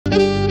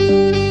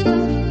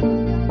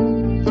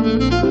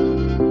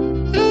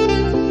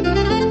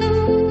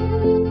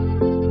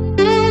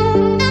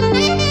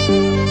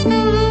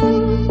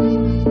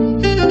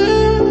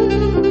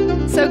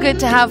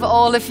to have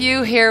all of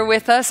you here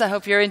with us. I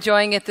hope you're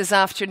enjoying it this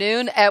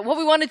afternoon. What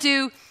we want to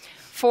do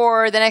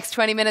for the next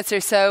 20 minutes or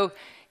so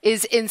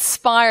is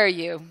inspire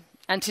you.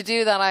 And to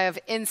do that, I have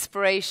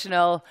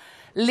inspirational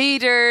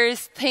leaders,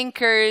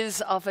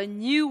 thinkers of a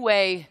new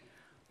way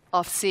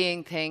of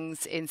seeing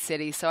things in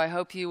cities. So I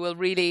hope you will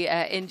really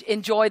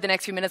enjoy the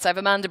next few minutes. I have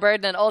Amanda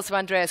Burden and also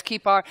Andreas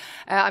Kipar.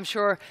 I'm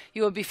sure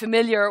you will be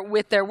familiar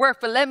with their work.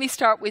 But let me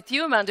start with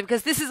you, Amanda,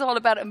 because this is all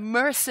about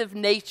immersive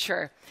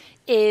nature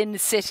in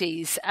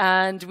cities.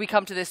 And we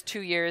come to this 2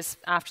 years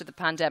after the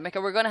pandemic.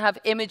 And we're going to have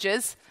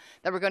images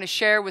that we're going to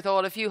share with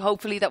all of you.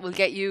 Hopefully that will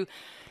get you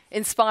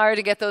inspired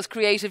to get those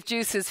creative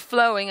juices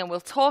flowing. And we'll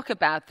talk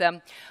about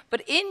them.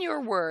 But in your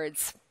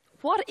words,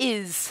 what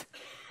is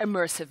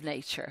immersive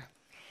nature?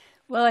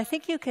 Well, I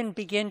think you can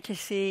begin to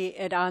see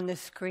it on the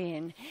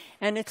screen.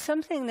 And it's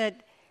something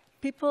that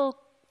people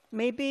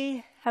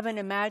maybe haven't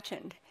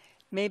imagined,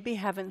 maybe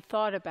haven't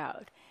thought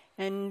about.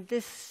 And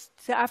this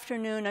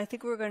afternoon, I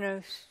think we're going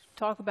to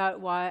talk about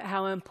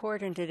how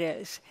important it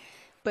is.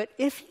 But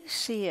if you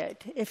see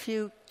it, if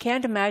you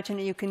can't imagine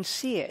it, you can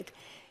see it,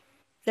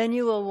 then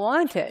you will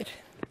want it.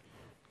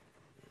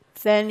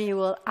 Then you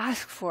will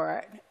ask for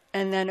it,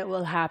 and then it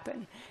will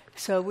happen.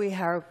 So we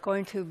are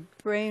going to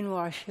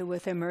brainwash you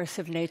with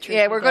immersive nature.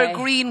 Yeah, we're going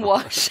to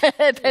greenwash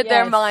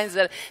their minds.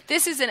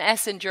 This is in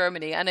Essen,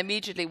 Germany, and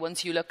immediately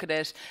once you look at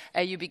it,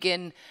 you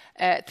begin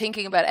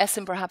thinking about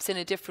Essen perhaps in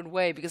a different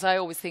way, because I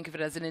always think of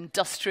it as an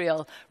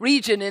industrial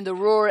region in the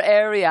Ruhr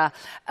area.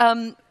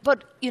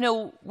 But, you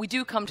know, we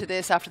do come to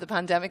this after the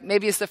pandemic.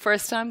 Maybe it's the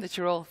first time that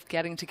you're all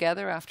getting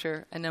together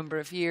after a number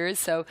of years.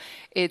 So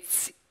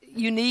it's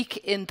unique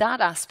in that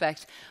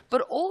aspect.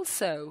 But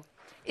also,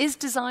 is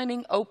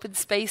designing open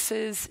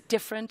spaces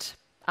different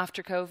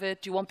after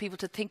COVID? Do you want people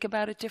to think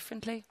about it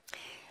differently?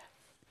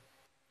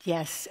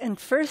 Yes, and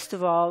first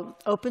of all,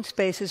 open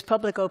spaces,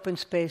 public open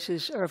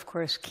spaces are of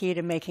course key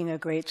to making a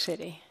great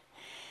city.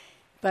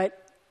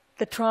 But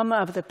the trauma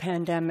of the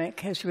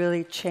pandemic has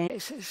really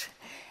changed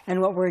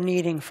and what we're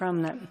needing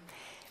from them.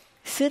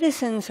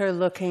 Citizens are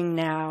looking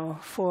now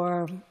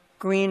for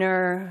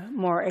greener,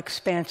 more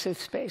expansive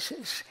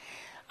spaces.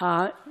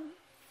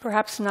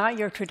 Perhaps not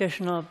your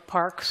traditional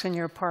parks and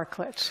your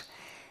parklets,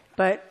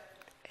 but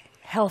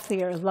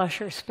healthier,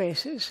 lusher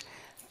spaces,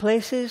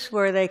 places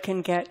where they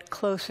can get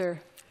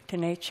closer to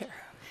nature.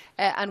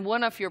 And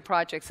one of your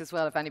projects as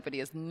well, if anybody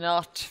is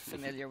not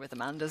familiar with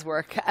Amanda's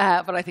work,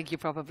 but I think you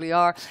probably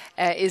are,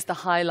 is the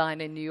High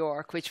Line in New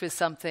York, which was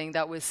something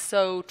that was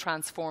so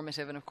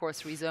transformative, and of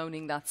course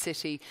rezoning that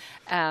city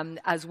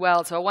as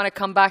well. So I want to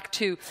come back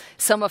to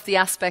some of the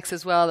aspects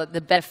as well,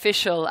 the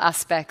beneficial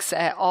aspects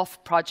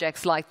of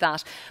projects like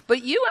that.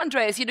 But you,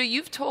 Andreas, you know,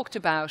 you've talked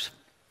about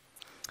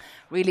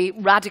really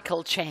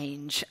radical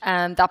change,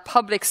 and that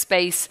public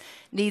space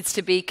needs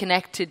to be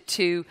connected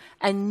to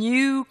a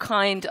new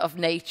kind of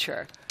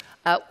nature.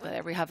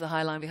 There we have the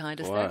High Line behind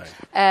us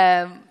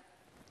there.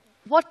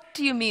 What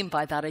do you mean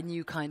by that, a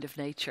new kind of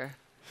nature?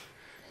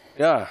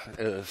 Yeah,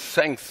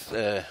 thanks,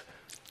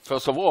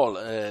 first of all,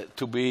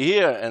 to be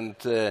here. And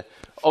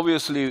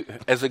obviously,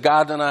 as a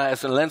gardener,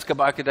 as a landscape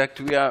architect,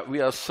 we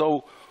are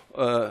so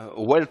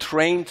well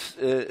trained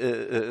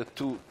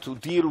to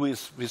deal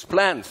with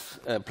plants,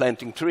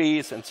 planting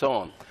trees and so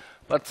on.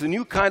 But the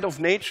new kind of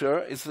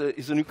nature is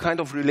a new kind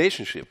of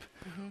relationship.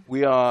 Mm-hmm.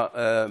 We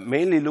are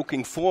mainly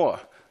looking for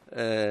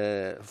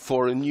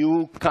a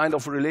new kind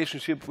of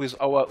relationship with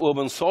our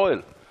urban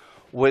soil,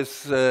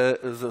 with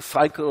the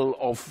cycle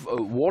of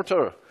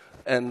water,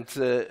 and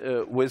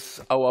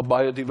with our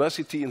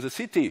biodiversity in the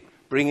city,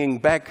 bringing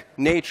back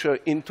nature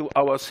into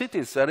our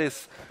cities. That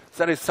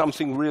is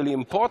something really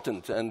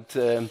important,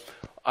 and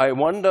I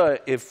wonder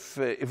if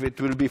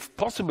it will be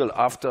possible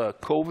after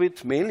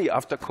COVID, mainly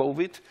after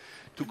COVID,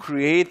 to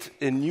create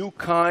a new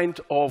kind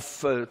of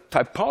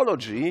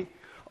typology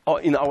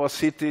in our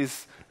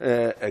cities,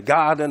 a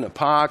garden, a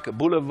park, a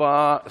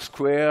boulevard, a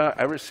square,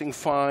 everything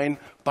fine,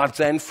 but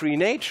then free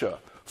nature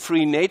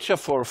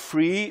for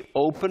free,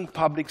 open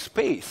public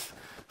space.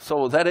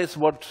 So that is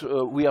what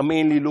we are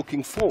mainly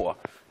looking for.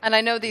 And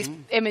I know these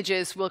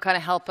images will kind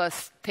of help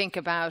us think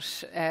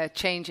about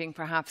changing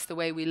perhaps the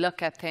way we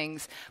look at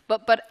things.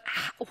 But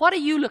what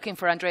are you looking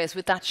for, Andreas,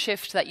 with that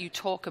shift that you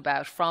talk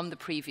about from the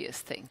previous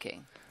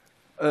thinking?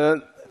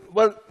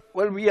 Well,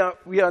 we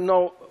are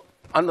now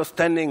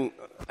understanding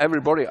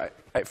everybody,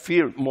 I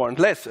feel more and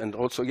less, and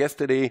also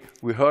yesterday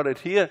we heard it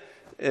here,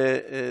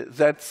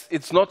 that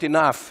it's not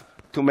enough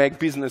to make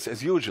business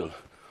as usual.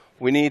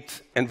 We need,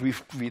 and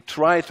we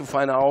try to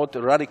find out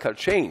a radical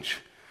change.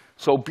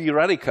 So be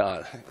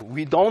radical.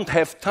 We don't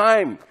have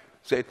time,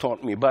 they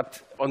taught me,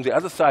 but on the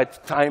other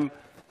side, time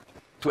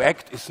to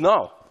act is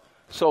now.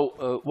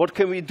 So what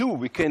can we do?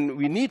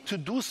 We need to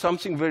do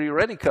something very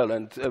radical,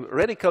 and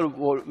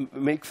radical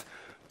makes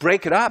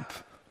break it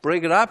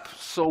up.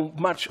 So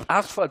much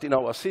asphalt in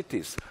our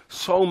cities,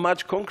 so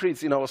much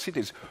concrete in our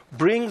cities.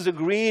 Bring the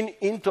green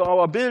into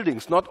our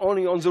buildings, not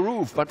only on the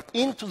roof, but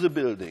into the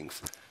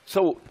buildings.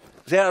 So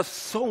there are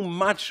so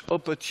much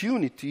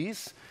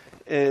opportunities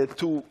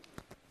to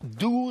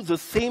do the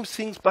same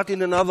things but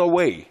in another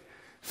way.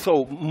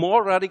 So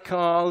more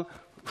radical,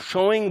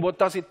 showing what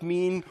does it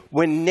mean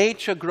when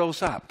nature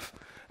grows up.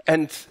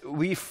 And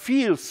we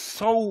feel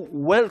so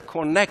well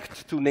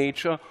connected to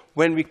nature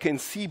when we can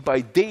see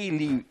by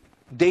daily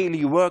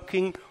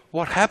working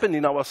what happened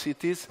in our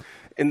cities.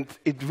 And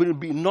it will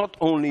be not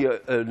only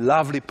a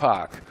lovely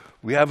park.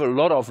 We have a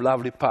lot of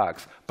lovely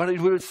parks, but it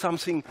will be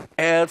something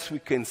else we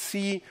can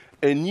see.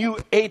 A new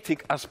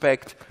ethic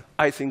aspect,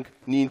 I think,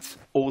 needs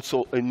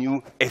also a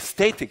new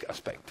aesthetic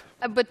aspect.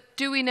 But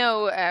do we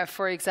know,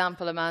 for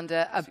example,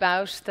 Amanda,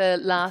 about the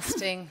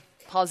lasting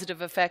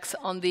positive effects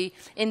on the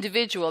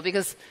individual?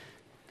 Because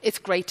it's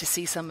great to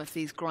see some of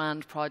these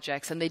grand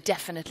projects, and they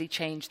definitely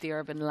change the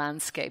urban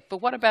landscape.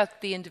 But what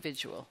about the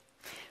individual?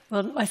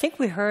 Well, I think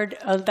we heard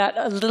a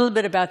little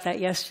bit about that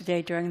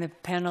yesterday during the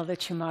panel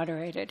that you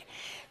moderated.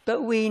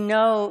 But we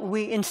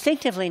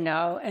instinctively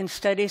know, and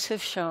studies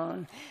have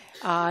shown,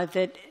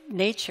 that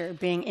nature,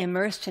 being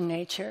immersed in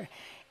nature,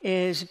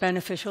 is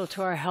beneficial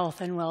to our health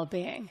and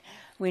well-being.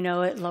 We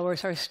know it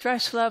lowers our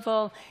stress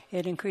level,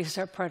 it increases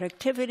our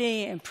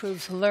productivity,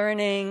 improves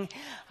learning.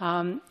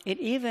 It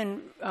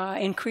even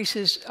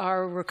increases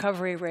our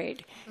recovery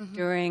rate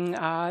during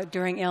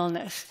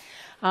illness.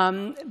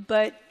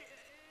 But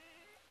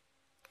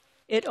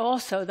it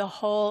also, the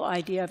whole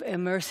idea of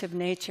immersive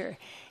nature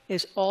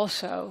is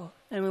also,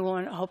 and we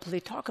want to hopefully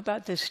talk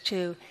about this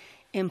too,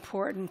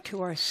 important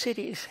to our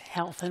city's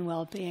health and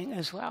well-being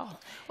as well.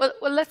 Well,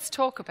 let's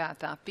talk about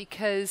that,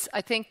 because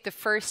I think the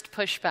first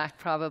pushback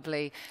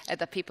probably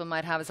that people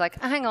might have is like,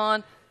 hang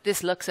on,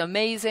 this looks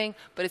amazing,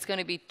 but it's going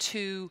to be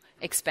too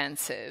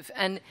expensive.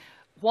 And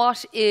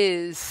what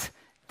is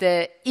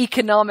the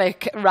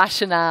economic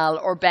rationale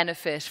or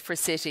benefit for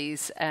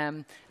cities,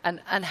 and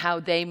how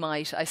they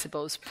might, I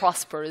suppose,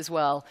 prosper as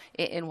well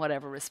in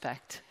whatever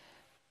respect?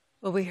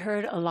 Well, we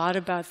heard a lot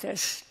about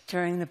this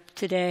during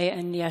today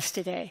and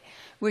yesterday,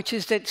 which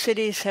is that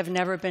cities have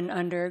never been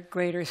under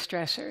greater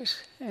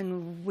stressors,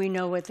 and we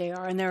know what they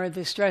are. And there are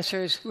the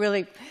stressors,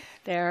 really,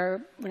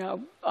 they're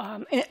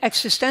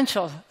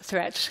existential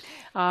threats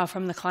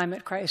from the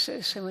climate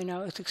crisis, and we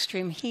know it's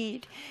extreme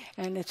heat,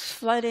 and it's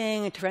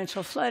flooding, and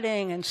torrential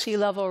flooding, and sea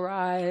level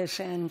rise,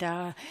 and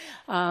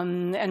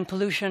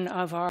pollution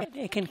of our.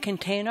 It can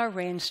contain our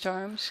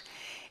rainstorms.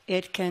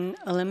 It can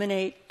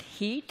eliminate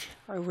heat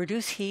or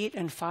reduce heat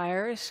and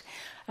fires.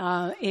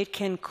 It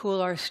can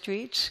cool our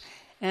streets,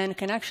 and it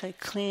can actually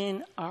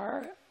clean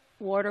our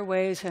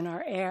waterways and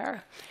our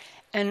air.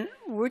 And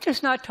we're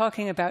just not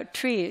talking about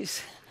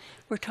trees.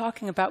 We're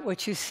talking about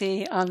what you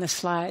see on the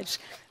slides.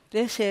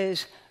 This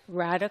is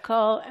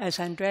radical, as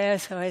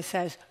Andreas always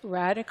says,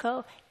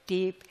 radical,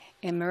 deep,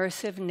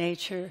 immersive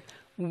nature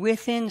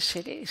within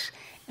cities.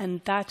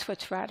 And that's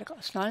what's radical.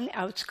 It's not on the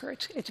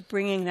outskirts. It's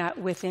bringing that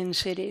within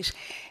cities.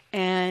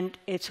 And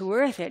it's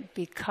worth it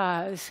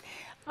because,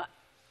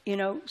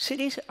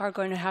 cities are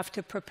going to have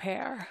to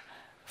prepare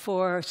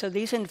so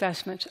these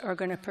investments are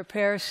going to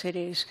prepare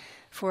cities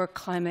for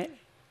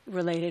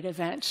climate-related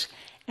events.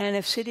 And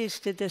if cities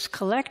did this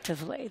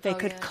collectively, they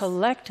could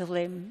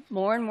collectively,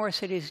 more and more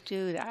cities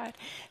do that,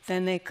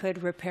 then they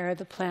could repair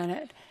the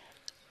planet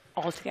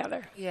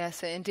altogether.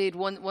 Yes, indeed,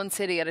 one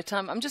city at a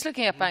time. I'm just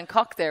looking at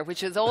Bangkok there,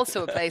 which is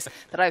also a place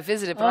that I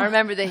visited, but I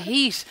remember the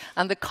heat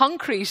and the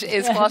concrete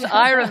is what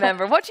I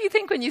remember. What do you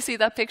think when you see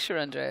that picture,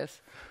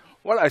 Andreas?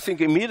 Well, I think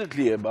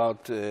immediately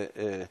about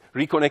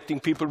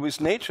reconnecting people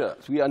with nature.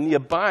 We are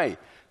nearby.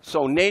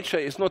 So nature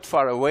is not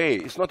far away.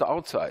 It's not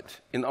outside.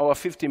 In our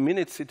 15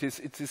 minutes, it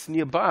is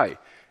nearby.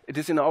 It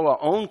is in our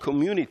own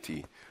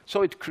community.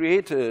 So it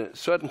creates a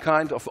certain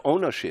kind of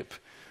ownership.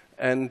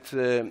 And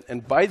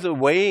by the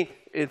way,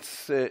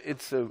 it's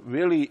a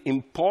really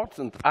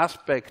important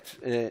aspect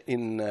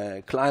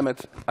in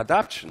climate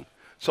adaptation.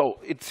 So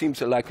it seems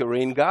like a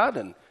rain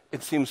garden.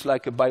 It seems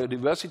like a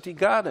biodiversity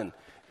garden.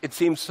 It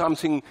seems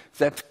something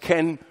that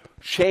can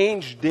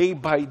change day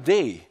by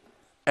day.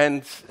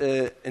 And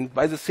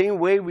by the same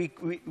way, we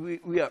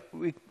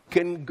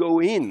can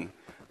go in.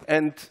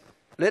 And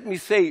let me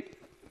say,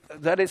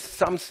 that is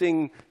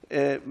something,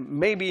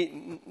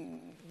 maybe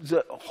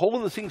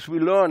the things we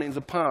learn in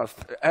the past,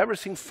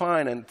 everything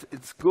fine and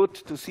it's good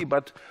to see,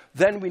 but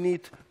then we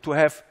need to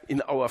have,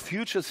 in our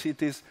future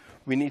cities,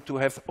 we need to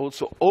have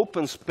also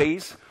open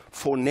space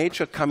for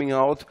nature coming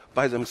out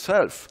by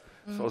themselves.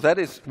 So that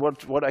is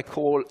what I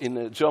call in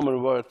a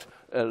German word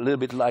a little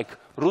bit like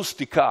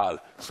rustikal,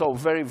 so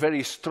very,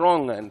 very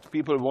strong, and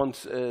people want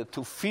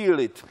to feel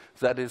it.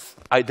 That is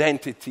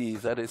identity,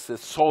 that is a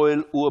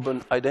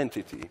soil-urban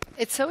identity.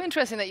 It's so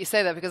interesting that you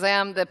say that, because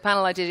the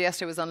panel I did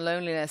yesterday was on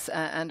loneliness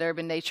and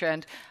urban nature,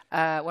 and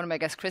one of my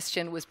guests,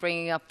 Christian, was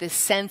bringing up this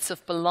sense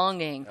of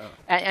belonging,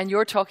 and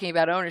you're talking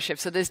about ownership,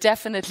 so there's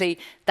definitely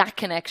that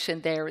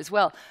connection there as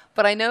well.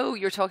 But I know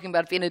you're talking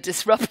about being a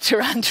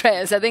disruptor,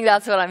 Andreas. I think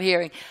that's what I'm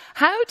hearing.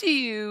 How do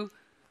you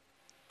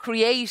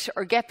create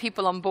or get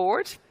people on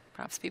board,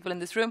 perhaps people in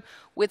this room,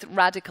 with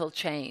radical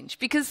change?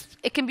 Because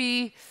it can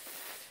be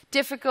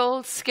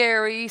difficult,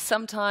 scary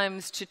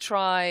sometimes to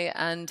try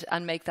and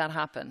make that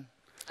happen.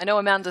 I know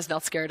Amanda's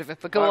not scared of it,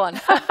 but go on.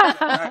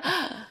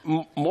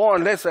 More or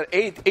less,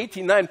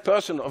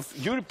 89% of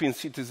European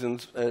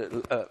citizens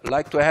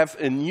like to have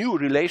a new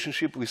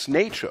relationship with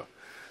nature.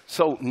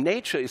 So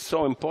nature is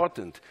so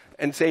important,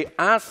 and they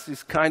ask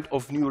this kind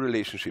of new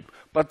relationship.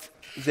 But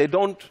they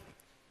don't,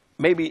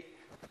 maybe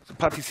the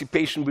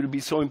participation will be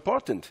so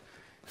important.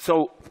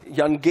 So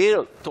Jan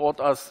Gehl taught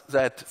us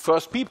that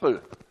first people,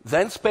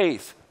 then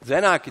space,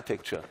 then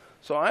architecture.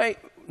 So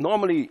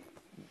normally,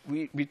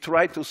 we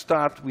try to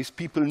start with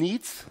people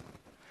needs,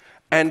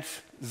 and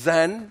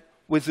then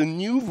with a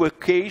new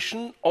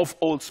vocation of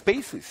old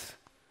spaces.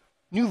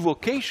 New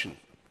vocation.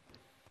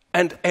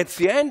 And at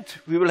the end,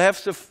 we will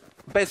have the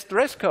best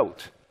dress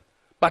code.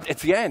 But at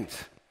the end.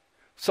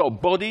 So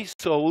body,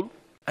 soul,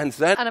 and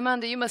then... And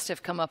Amanda, you must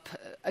have come up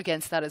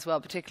against that as well,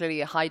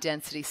 particularly a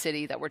high-density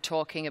city that we're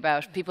talking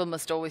about. People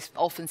must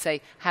often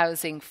say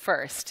housing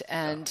first,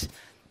 and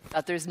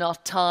that there's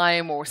not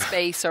time or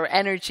space or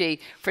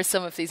energy for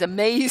some of these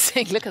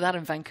amazing, look at that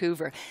in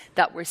Vancouver,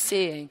 that we're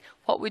seeing.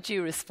 What would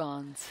you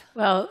respond?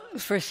 Well,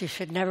 first, you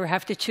should never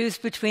have to choose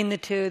between the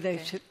two. They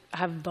should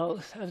have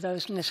both of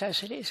those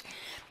necessities.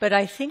 But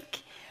I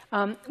think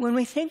when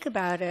we think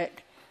about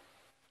it,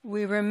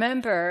 we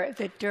remember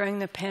that during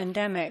the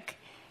pandemic,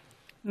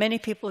 many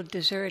people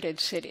deserted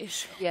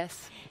cities.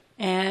 Yes.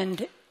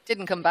 And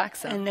didn't come back,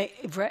 so. And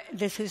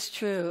this is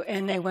true.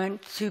 And they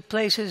went to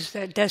places,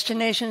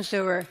 destinations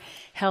that were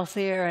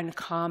healthier and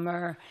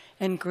calmer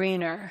and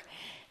greener.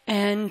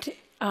 And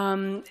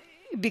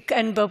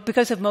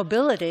because of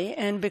mobility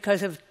and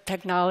because of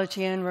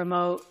technology and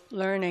remote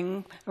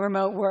learning,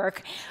 remote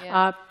work,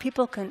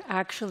 people can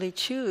actually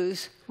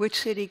choose which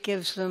city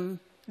gives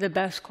them the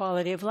best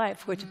quality of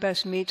life, which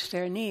best meets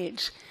their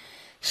needs.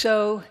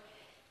 So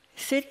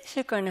cities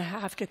are going to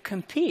have to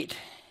compete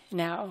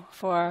now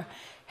for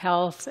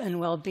health and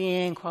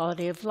well-being,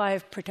 quality of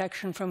life,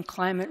 protection from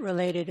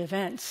climate-related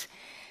events,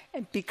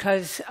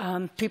 because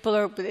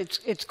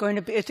it is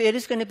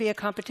going to be a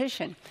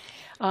competition.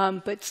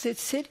 But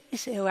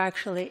cities who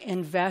actually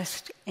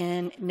invest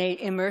in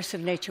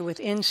immersive nature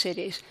within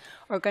cities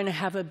are going to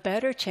have a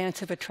better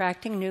chance of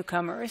attracting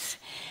newcomers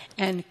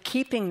and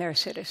keeping their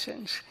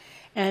citizens.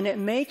 And it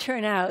may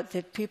turn out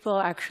that people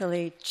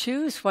actually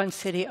choose one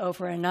city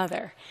over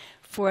another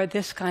for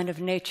this kind of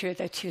nature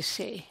that you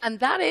see. And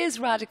that is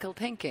radical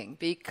thinking,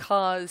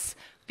 because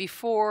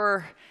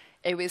before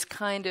it was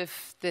kind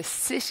of the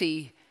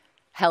city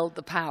held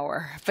the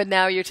power, but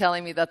now you're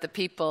telling me that the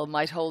people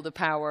might hold the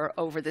power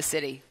over the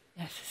city.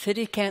 Yes, the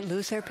city can't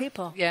lose their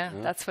people. Yeah,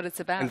 that's what it's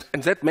about.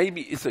 And that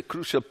maybe is a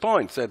crucial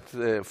point,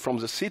 that from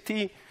the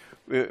city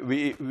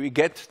we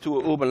get to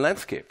an urban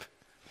landscape.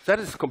 That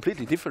is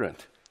completely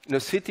different. In a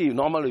city,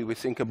 normally we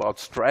think about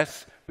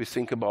stress, we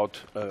think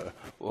about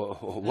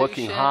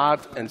working hard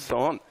and so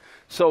on.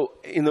 So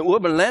in the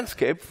urban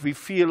landscape, we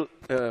feel,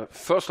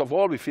 first of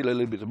all, we feel a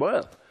little bit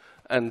well.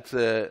 And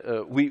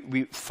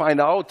we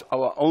find out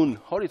our own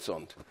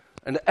horizon.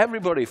 And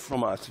everybody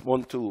from us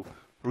want to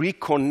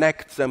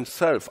reconnect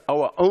themselves,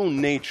 our own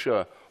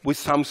nature, with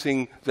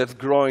something that's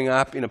growing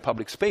up in a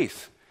public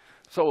space.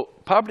 So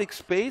public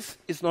space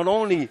is not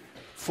only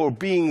for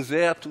being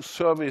there to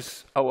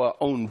service our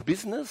own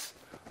business,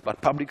 but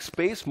public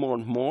space more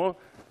and more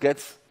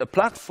gets a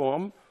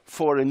platform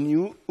for a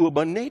new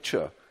urban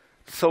nature.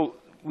 So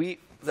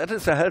that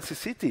is a healthy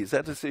city.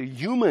 That is a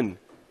human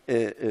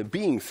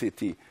being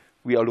city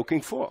we are looking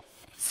for.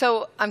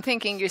 So I'm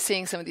thinking you're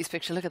seeing some of these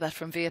pictures. Look at that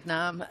from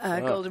Vietnam.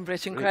 Golden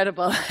Bridge,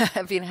 incredible.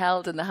 Being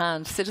held in the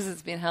hand.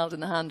 Citizens being held in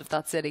the hand of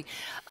that city.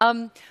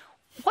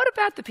 What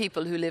about the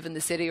people who live in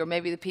the city, or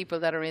maybe the people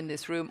that are in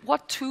this room?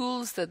 What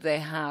tools do they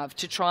have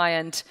to try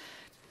and,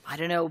 I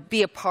don't know,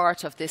 be a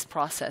part of this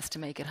process to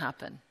make it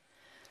happen?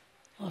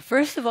 Well,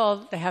 first of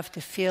all, they have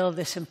to feel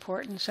this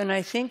importance. And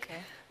I think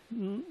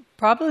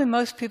probably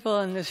most people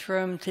in this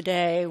room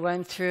today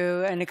went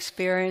through an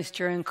experience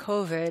during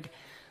COVID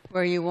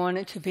where you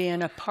wanted to be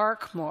in a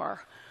park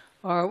more,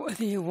 or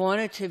whether you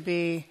wanted to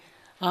be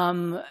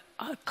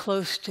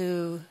close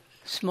to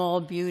small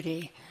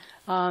beauty,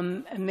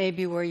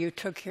 maybe where you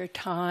took your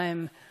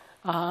time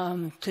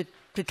to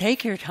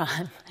take your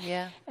time.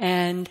 Yeah.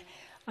 And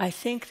I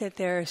think that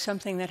there is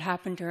something that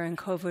happened during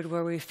COVID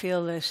where we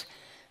feel this,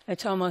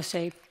 it's almost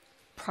a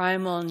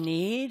primal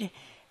need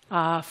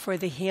for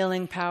the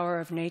healing power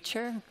of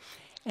nature.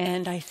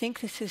 And I think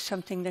this is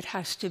something that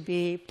has to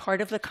be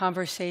part of the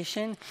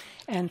conversation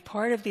and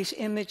part of these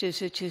images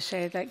that you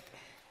say that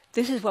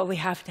this is what we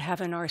have to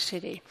have in our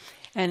city.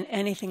 And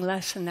anything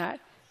less than that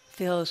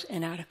feels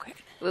inadequate.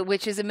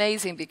 Which is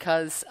amazing,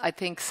 because I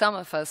think some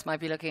of us might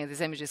be looking at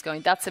these images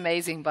going, that's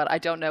amazing, but I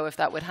don't know if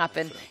that would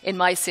happen in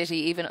my city,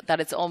 even that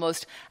it's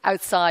almost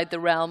outside the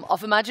realm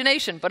of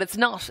imagination. But it's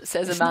not,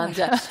 says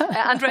Amanda.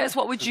 Andreas,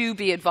 what would you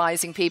be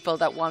advising people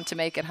that want to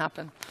make it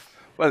happen?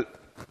 Well,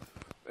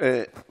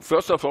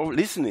 first of all,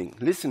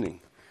 listening.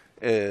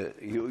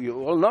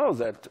 You all know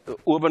that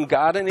urban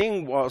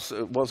gardening was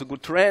a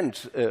good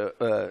trend.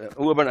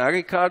 Urban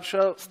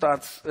agriculture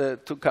starts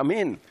to come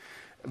in.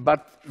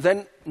 But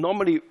then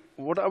normally,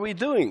 what are we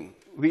doing?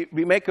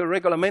 we make a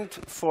regulation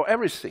for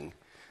everything.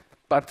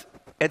 But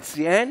at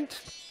the end,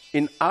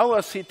 in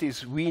our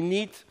cities, we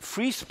need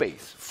free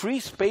space. Free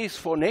space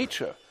for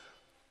nature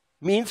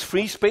means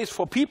free space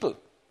for people.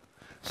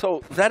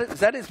 So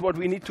that is what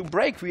we need to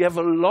break. We have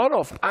a lot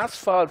of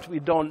asphalt we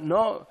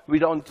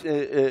don't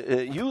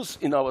use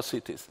in our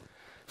cities.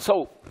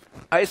 So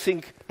I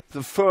think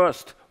the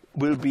first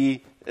will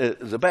be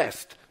the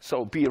best.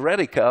 So be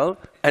radical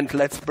and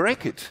let's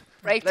break it.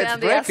 Break down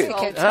the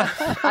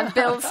asphalt and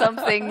build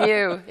something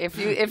new. If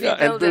you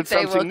build it,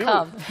 they will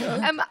come.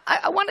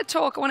 I want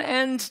to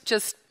end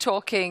just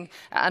talking,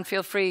 and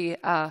feel free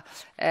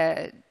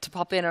to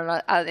pop in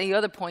on any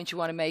other point you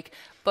want to make.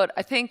 But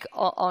I think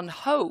on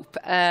hope,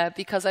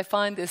 because I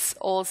find this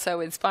also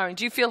inspiring.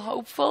 Do you feel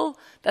hopeful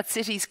that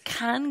cities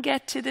can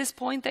get to this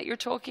point that you're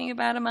talking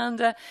about,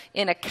 Amanda,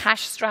 in a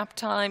cash-strapped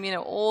time? You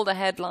know, all the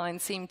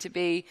headlines seem to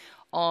be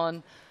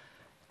on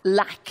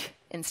lack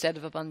instead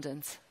of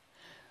abundance.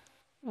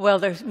 Well,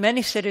 there's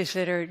many cities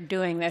that are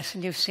doing this,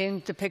 and you've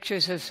seen the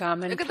pictures of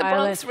some in Thailand. Look at the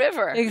Bronx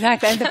River.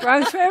 Exactly, and the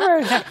Bronx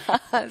River.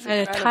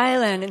 And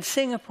Thailand and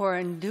Singapore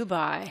and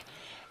Dubai.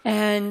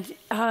 And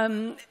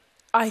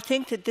I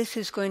think that this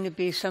is going to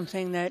be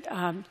something that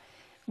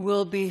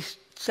will be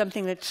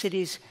something that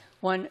cities,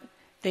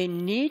 they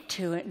need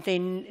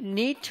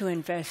to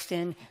invest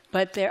in,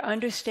 but they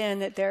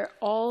understand that there are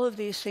all of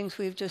these things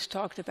we've just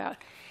talked about.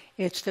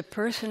 It's the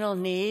personal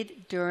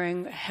need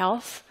during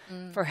health,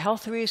 for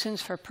health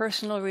reasons, for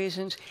personal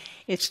reasons.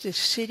 It's the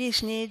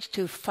city's needs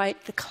to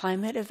fight the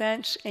climate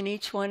events, and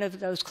each one of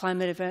those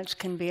climate events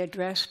can be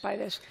addressed by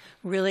this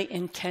really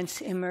intense,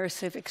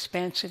 immersive,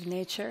 expansive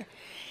nature.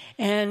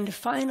 And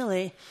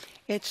finally,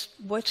 it's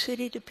what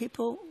city do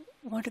people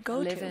want to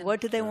go to?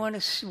 What do they want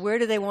to? Where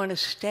do they want to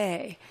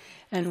stay?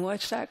 And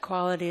what's that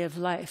quality of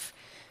life?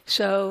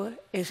 So,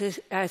 as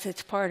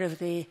it's part of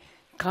the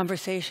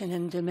conversation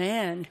and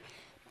demand,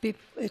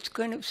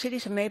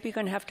 cities are maybe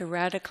going to have to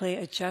radically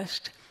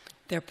adjust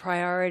their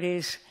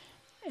priorities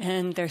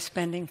and their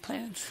spending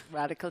plans.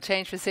 Radical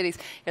change for cities.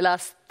 Your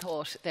last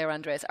thought there,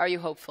 Andreas. Are you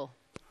hopeful?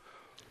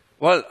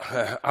 Well,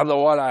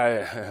 otherwise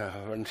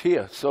I weren't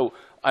here. So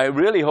I'm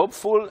really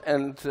hopeful,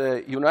 and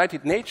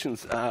United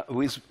Nations are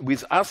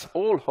with us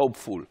all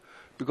hopeful,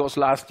 because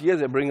last year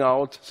they bring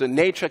out the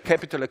nature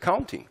capital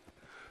accounting.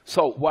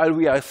 So while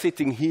we are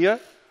sitting here,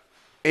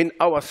 in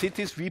our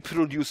cities, we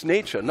produce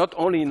nature, not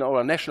only in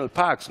our national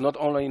parks, not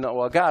only in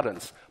our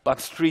gardens, but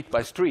street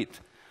by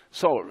street.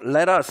 So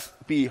let us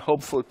be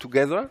hopeful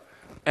together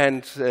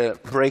and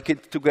break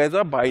it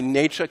together by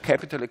nature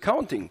capital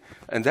accounting.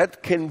 And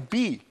that can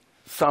be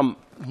some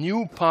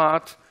new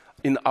part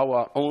in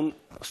our own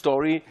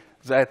story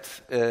that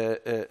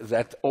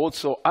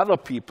also other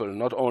people,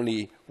 not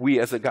only we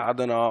as a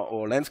gardener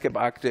or landscape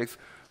architects,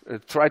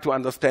 try to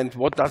understand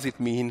what does it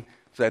mean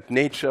that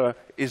nature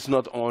is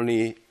not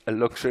only a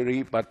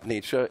luxury, but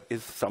nature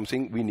is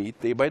something we need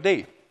day by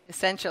day.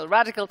 Essential.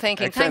 Radical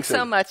thinking. Thanks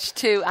so much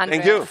to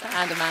Andreas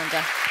and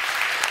Amanda.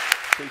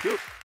 Thank you.